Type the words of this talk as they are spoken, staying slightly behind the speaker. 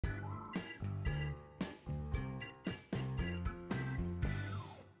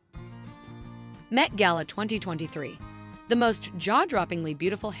Met Gala 2023. The most jaw-droppingly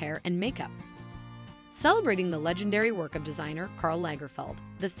beautiful hair and makeup. Celebrating the legendary work of designer Karl Lagerfeld,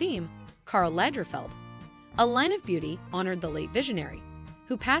 the theme, Karl Lagerfeld, a line of beauty, honored the late visionary,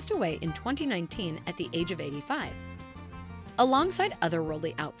 who passed away in 2019 at the age of 85. Alongside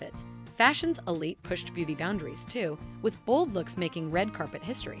otherworldly outfits, fashion's elite pushed beauty boundaries too, with bold looks making red carpet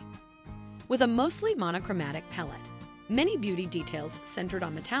history. With a mostly monochromatic palette, many beauty details centered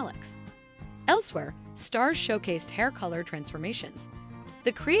on metallics. Elsewhere, stars showcased hair color transformations.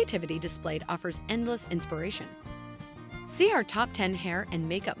 The creativity displayed offers endless inspiration. See our top 10 hair and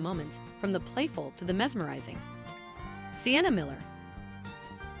makeup moments, from the playful to the mesmerizing. Sienna Miller.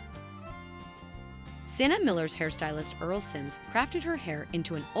 Sienna Miller's hairstylist Earl Sims crafted her hair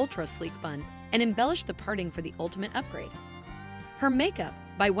into an ultra-sleek bun and embellished the parting for the ultimate upgrade. Her makeup,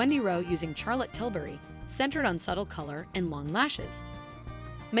 by Wendy Rowe using Charlotte Tilbury, centered on subtle color and long lashes.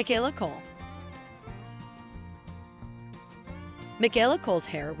 Michaela Coel. Michaela Coel's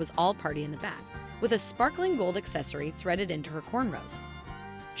hair was all party in the back, with a sparkling gold accessory threaded into her cornrows.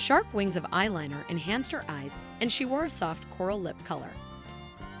 Sharp wings of eyeliner enhanced her eyes, and she wore a soft coral lip color.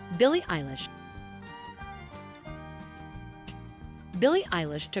 Billie Eilish. Billie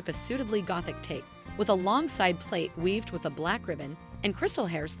Eilish took a suitably gothic take, with a long side plait weaved with a black ribbon and crystal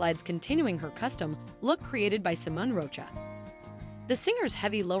hair slides continuing her custom look created by Simone Rocha. The singer's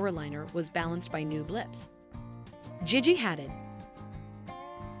heavy lower liner was balanced by nude lips. Gigi Hadid.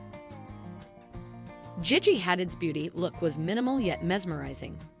 Gigi Hadid's beauty look was minimal yet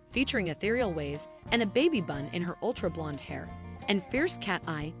mesmerizing, featuring ethereal waves and a baby bun in her ultra-blonde hair, and fierce cat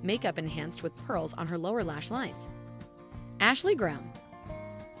eye makeup enhanced with pearls on her lower lash lines. Ashley Graham.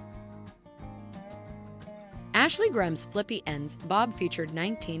 Ashley Graham's flippy ends bob featured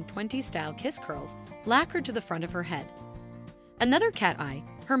 1920s-style kiss curls lacquered to the front of her head. Another cat eye,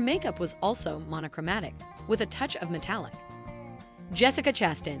 her makeup was also monochromatic, with a touch of metallic. Jessica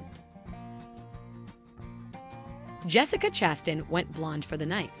Chastain. Jessica Chastain went blonde for the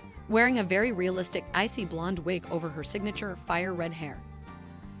night, wearing a very realistic icy blonde wig over her signature fire red hair.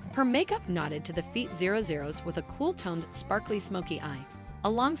 Her makeup nodded to the feet 00s with a cool-toned, sparkly smoky eye,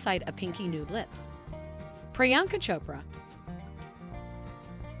 alongside a pinky nude lip. Priyanka Chopra.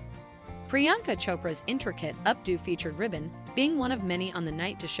 Priyanka Chopra's intricate updo featured ribbon being one of many on the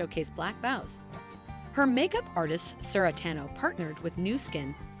night to showcase black bows. Her makeup artist Sarah Tano partnered with Nu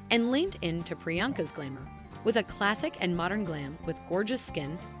Skin and leaned into Priyanka's glamour, with a classic and modern glam with gorgeous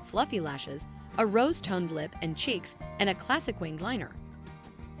skin, fluffy lashes, a rose-toned lip and cheeks, and a classic winged liner.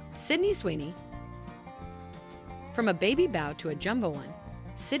 Sweeney. From a baby bow to a jumbo one,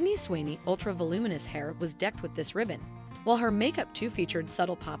 Sweeney's ultra-voluminous hair was decked with this ribbon, while her makeup too featured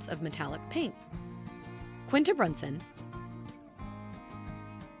subtle pops of metallic pink. Quinta Brunson.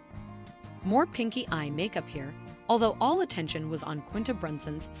 More pinky eye makeup here, although all attention was on Quinta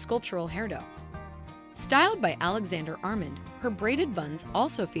Brunson's sculptural hairdo. Styled by Alexander Armand, her braided buns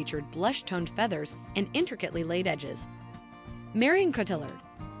also featured blush-toned feathers and intricately laid edges. Marion Cotillard.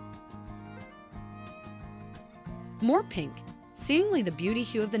 More pink, seemingly the beauty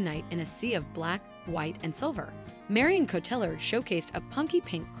hue of the night in a sea of black, white, and silver. Marion Cotillard showcased a punky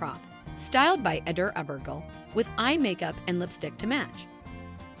pink crop, styled by Eder Abergel, with eye makeup and lipstick to match.